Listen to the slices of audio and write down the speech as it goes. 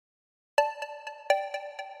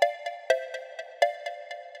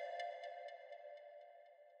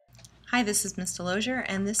Hi, this is Ms. Delosier,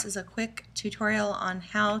 and this is a quick tutorial on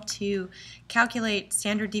how to calculate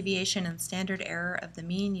standard deviation and standard error of the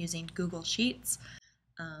mean using Google Sheets.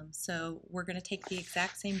 So we're going to take the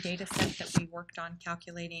exact same data set that we worked on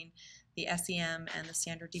calculating the SEM and the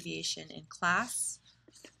standard deviation in class,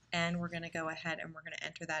 and we're going to go ahead and we're going to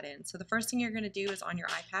enter that in. So the first thing you're going to do is on your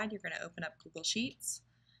iPad, you're going to open up Google Sheets,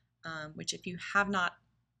 which if you have not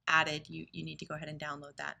added, you need to go ahead and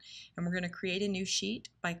download that. And we're going to create a new sheet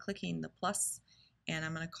by clicking the plus, and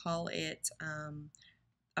I'm going to call it, I'm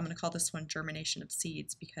going to call this one germination of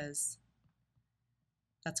seeds because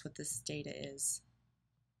that's what this data is.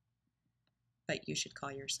 But you should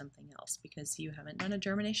call yours something else because you haven't done a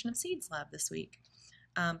germination of seeds lab this week.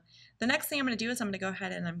 The next thing I'm going to do is I'm going to go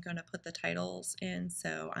ahead and I'm going to put the titles in.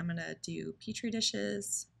 So I'm going to do Petri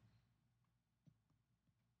dishes.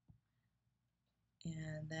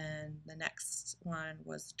 And then the next one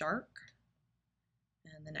was dark,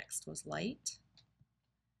 and the next was light.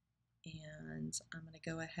 And I'm going to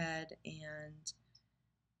go ahead and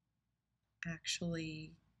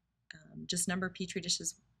actually just number Petri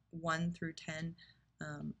dishes 1 through 10.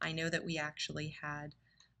 I know that we actually had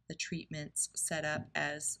the treatments set up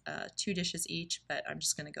as 2 dishes each, but I'm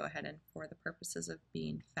just going to go ahead and, for the purposes of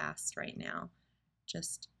being fast right now,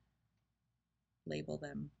 just label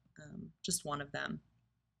them just one of them,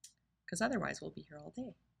 because otherwise we'll be here all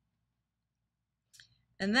day.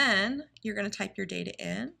 And then you're going to type your data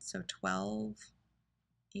in, so 12,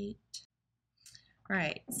 8. All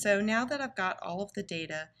right, so now that I've got all of the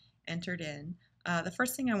data entered in, the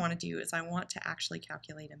first thing I want to do is I want to actually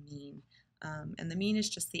calculate a mean, and the mean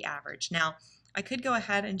is just the average. Now, I could go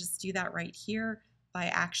ahead and just do that right here by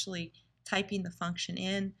actually typing the function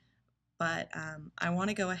in, but I want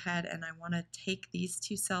to go ahead and I want to take these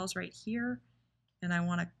 2 cells right here, and I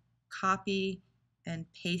want to copy and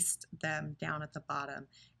paste them down at the bottom.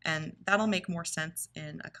 And that'll make more sense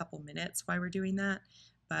in a couple minutes why we're doing that.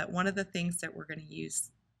 But one of the things that we're going to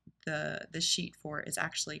use the sheet for is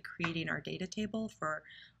actually creating our data table for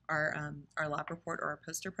our lab report or our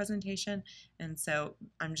poster presentation. And so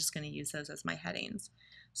I'm just going to use those as my headings.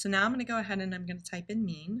 So now I'm going to go ahead and I'm going to type in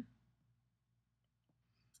mean.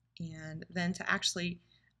 And then to actually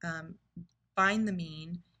find the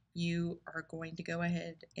mean, you are going to go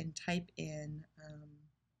ahead and type in,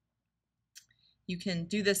 you can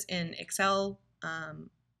do this in Excel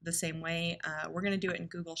the same way. We're going to do it in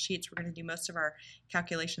Google Sheets. We're going to do most of our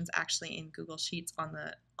calculations actually in Google Sheets on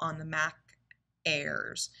the Mac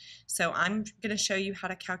Airs. So I'm going to show you how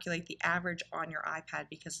to calculate the average on your iPad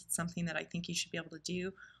because it's something that I think you should be able to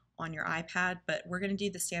do on your iPad, but we're going to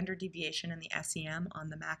do the standard deviation and the SEM on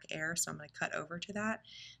the Mac Air, so I'm going to cut over to that.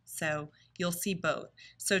 So you'll see both.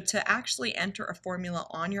 So to actually enter a formula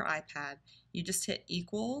on your iPad, you just hit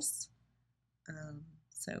equals,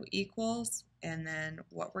 so equals, and then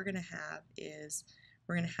what we're going to have is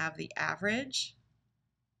we're going to have the average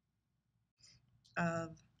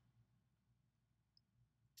of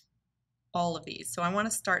all of these. So I want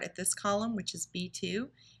to start at this column, which is B2,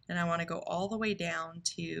 and I want to go all the way down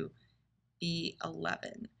to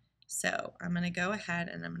B11. So I'm going to go ahead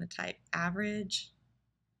and I'm going to type average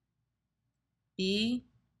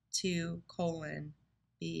B2 colon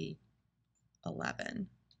B11,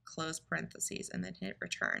 close parentheses, and then hit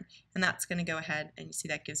return. And that's going to go ahead and you see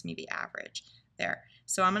that gives me the average there.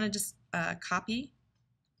 So I'm going to just copy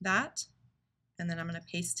that, and then I'm going to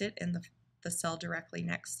paste it in the cell directly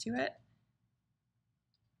next to it.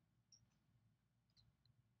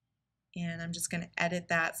 And I'm just going to edit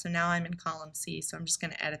that. So now I'm in column C, so I'm just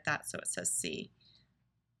going to edit that so it says C.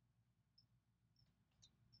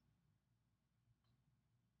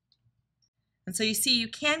 And so you see you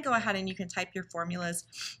can go ahead and you can type your formulas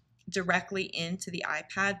directly into the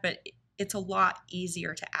iPad, but it's a lot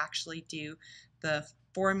easier to actually do the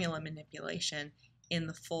formula manipulation in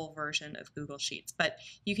the full version of Google Sheets. But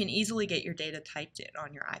you can easily get your data typed in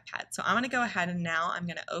on your iPad. So I'm going to go ahead and now I'm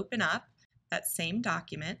going to open up that same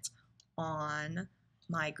document on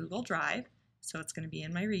my Google Drive. So it's going to be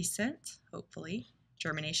in my recent, hopefully,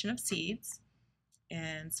 germination of seeds.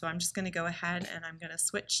 And so I'm just going to go ahead and I'm going to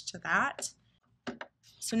switch to that.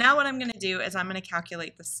 So now what I'm going to do is I'm going to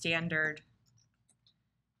calculate the standard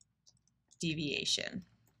deviation.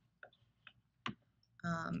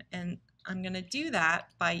 And I'm going to do that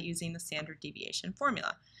by using the standard deviation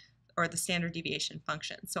formula or the standard deviation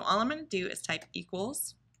function. So all I'm going to do is type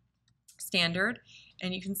equals standard,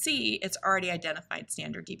 and you can see it's already identified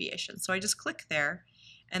standard deviation. So I just click there,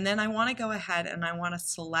 and then I want to go ahead and I want to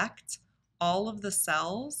select all of the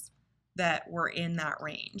cells that were in that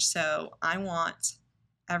range. So I want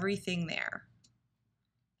everything there.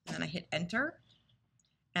 And then I hit enter,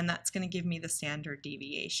 and that's going to give me the standard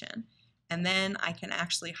deviation. And then I can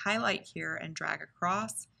actually highlight here and drag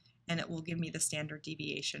across, and it will give me the standard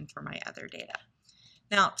deviation for my other data.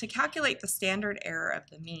 Now, to calculate the standard error of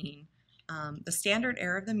the mean,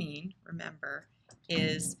 remember,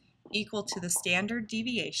 is equal to the standard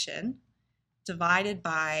deviation divided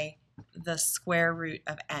by the square root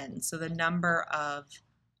of n. So the number of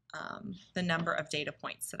data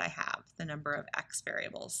points that I have, the number of x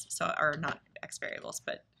variables. So, or not x variables,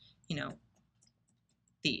 but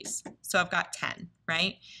these. So I've got 10,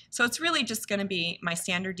 right? So it's really just going to be my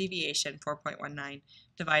standard deviation, 4.19,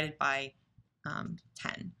 divided by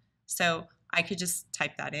 10. So I could just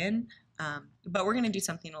type that in, but we're going to do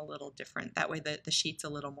something a little different. That way the sheet's a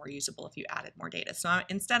little more usable if you added more data. So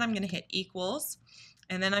instead I'm going to hit equals,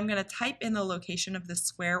 and then I'm going to type in the location of the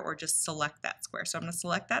square or just select that square. So I'm going to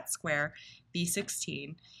select that square,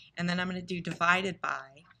 B16, and then I'm going to do divided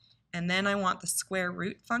by, and then I want the square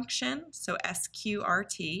root function, so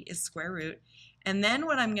SQRT is square root, and then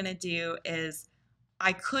what I'm going to do is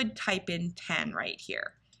I could type in 10 right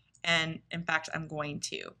here. And in fact, I'm going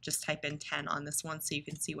to just type in 10 on this one so you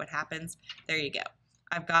can see what happens. There you go.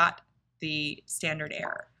 I've got the standard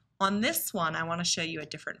error. On this one, I want to show you a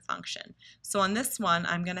different function. So on this one,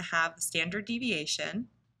 I'm going to have the standard deviation.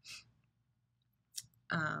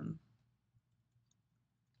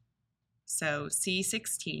 So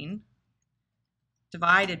C16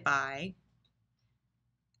 divided by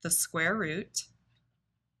the square root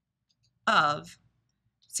of,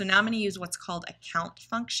 so now I'm going to use what's called a count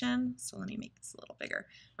function. So let me make this a little bigger.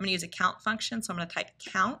 I'm going to use a count function, so I'm going to type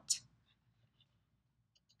count,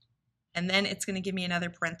 and then it's going to give me another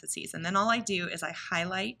parentheses. And then all I do is I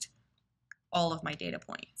highlight all of my data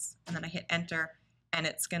points, and then I hit enter, and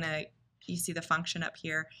it's going to, you see the function up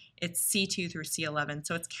here, it's C2 through C11.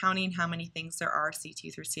 So it's counting how many things there are,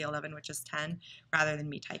 C2 through C11, which is 10, rather than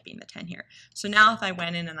me typing the 10 here. So now if I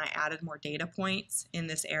went in and I added more data points in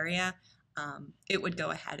this area, it would go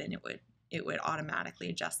ahead and it would automatically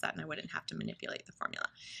adjust that, and I wouldn't have to manipulate the formula.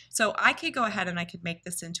 So I could go ahead and I could make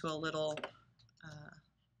this into a little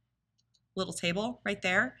table right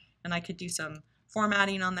there, and I could do some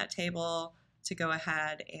formatting on that table to go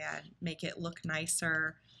ahead and make it look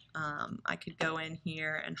nicer. I could go in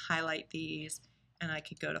here and highlight these, and I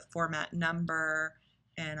could go to format number,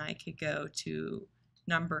 and I could go to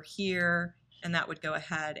number here, and that would go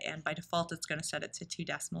ahead, and by default it's going to set it to 2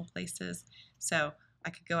 decimal places. So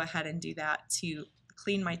I could go ahead and do that to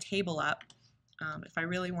clean my table up. If I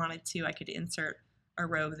really wanted to, I could insert a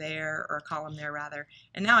row there, or a column there rather,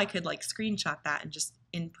 and now I could like screenshot that and just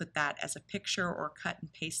input that as a picture, or cut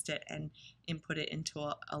and paste it and input it into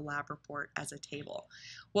a lab report as a table.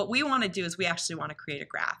 What we want to do is we actually want to create a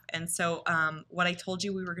graph, and so what I told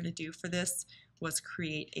you we were going to do for this was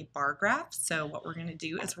create a bar graph. So what we're going to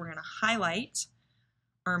do is we're going to highlight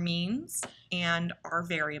our means and our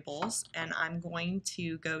variables, and I'm going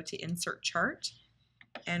to go to insert chart,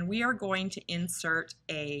 and we are going to insert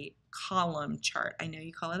a column chart. I know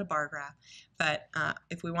you call it a bar graph, but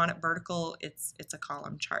if we want it vertical, it's a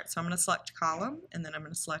column chart. So I'm going to select column, and then I'm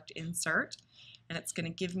going to select insert, and it's going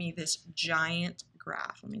to give me this giant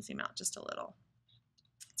graph. Let me zoom out just a little.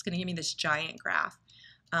 It's going to give me this giant graph.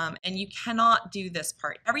 And you cannot do this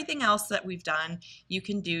part. Everything else that we've done, you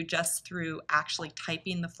can do just through actually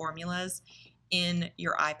typing the formulas in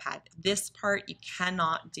your iPad. This part you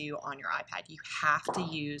cannot do on your iPad. You have to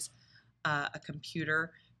use a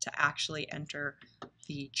computer to actually enter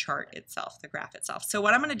the chart itself, the graph itself. So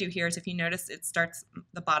what I'm going to do here is, if you notice, it starts,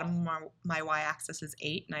 the bottom of my y-axis is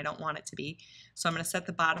 8, and I don't want it to be. So I'm going to set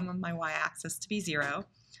the bottom of my y-axis to be 0.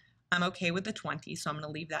 I'm okay with the 20, so I'm going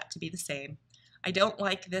to leave that to be the same. I don't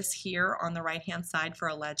like this here on the right-hand side for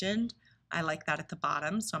a legend. I like that at the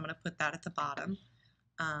bottom, so I'm going to put that at the bottom.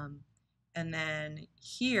 And then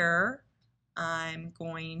here, I'm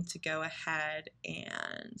going to go ahead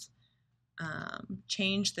and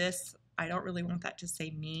change this. I don't really want that to say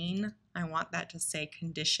mean. I want that to say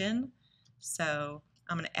condition. So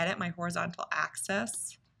I'm going to edit my horizontal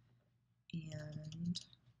axis, and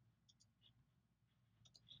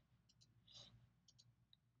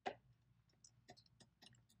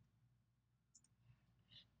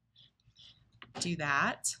do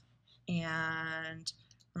that. And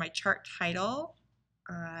for my chart title,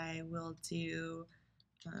 I will do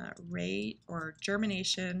rate or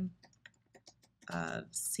germination of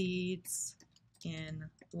seeds in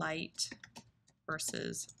light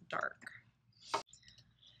versus dark.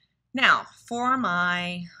 Now, for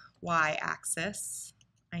my y-axis,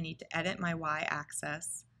 I need to edit my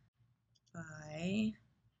y-axis by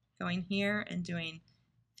going here and doing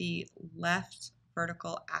the left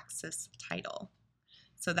vertical axis title.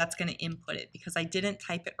 So that's going to input it. Because I didn't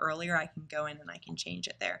type it earlier, I can go in and I can change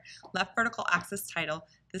it there. Left vertical axis title,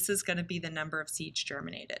 this is going to be the number of seeds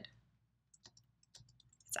germinated.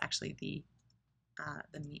 It's actually the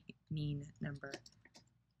mean number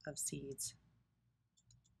of seeds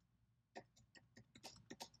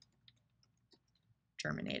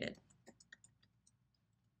germinated.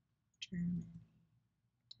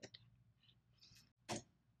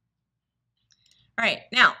 All right,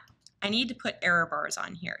 now I need to put error bars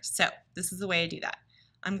on here. So this is the way I do that.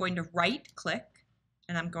 I'm going to right click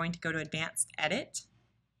and I'm going to go to Advanced Edit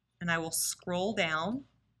and I will scroll down.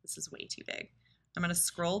 This is way too big. I'm going to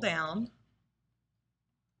scroll down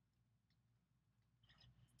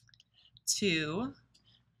to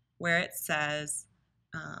where it says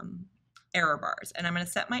error bars. And I'm going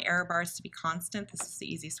to set my error bars to be constant. This is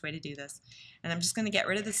the easiest way to do this. And I'm just going to get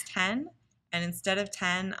rid of this 10. And instead of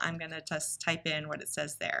 10, I'm going to just type in what it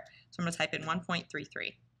says there. So I'm going to type in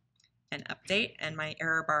 1.33 and update, and my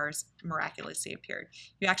error bars miraculously appeared.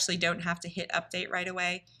 You actually don't have to hit update right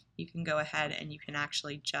away. You can go ahead and you can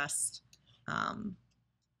actually just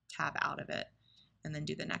tab out of it and then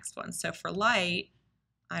do the next one. So for light,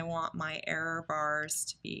 I want my error bars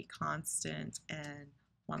to be constant and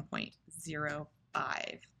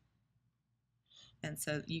 1.05. And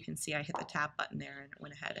so you can see I hit the tab button there and it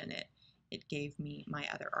went ahead and it gave me my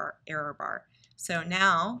other error bar. So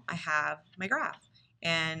now I have my graph.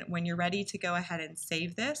 And when you're ready to go ahead and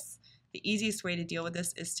save this, the easiest way to deal with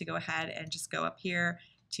this is to go ahead and just go up here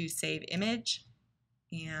to Save Image,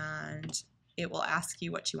 and it will ask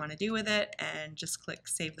you what you want to do with it, and just click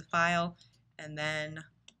Save the File. And then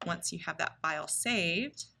once you have that file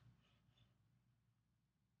saved,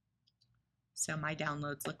 so my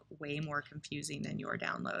downloads look way more confusing than your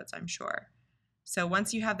downloads, I'm sure. So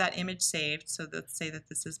once you have that image saved, so let's say that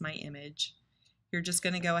this is my image, you're just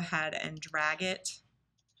going to go ahead and drag it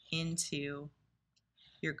into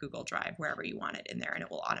your Google Drive, wherever you want it in there, and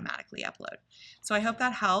it will automatically upload. So I hope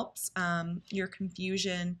that helps your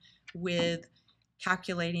confusion with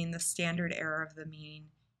calculating the standard error of the mean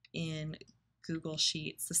in Google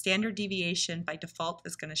Sheets. The standard deviation by default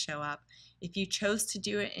is going to show up. If you chose to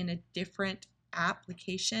do it in a different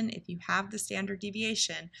application, if you have the standard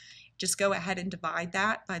deviation, just go ahead and divide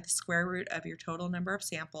that by the square root of your total number of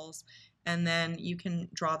samples, and then you can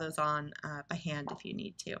draw those on by hand if you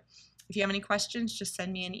need to. If you have any questions, just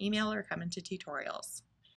send me an email or come into tutorials.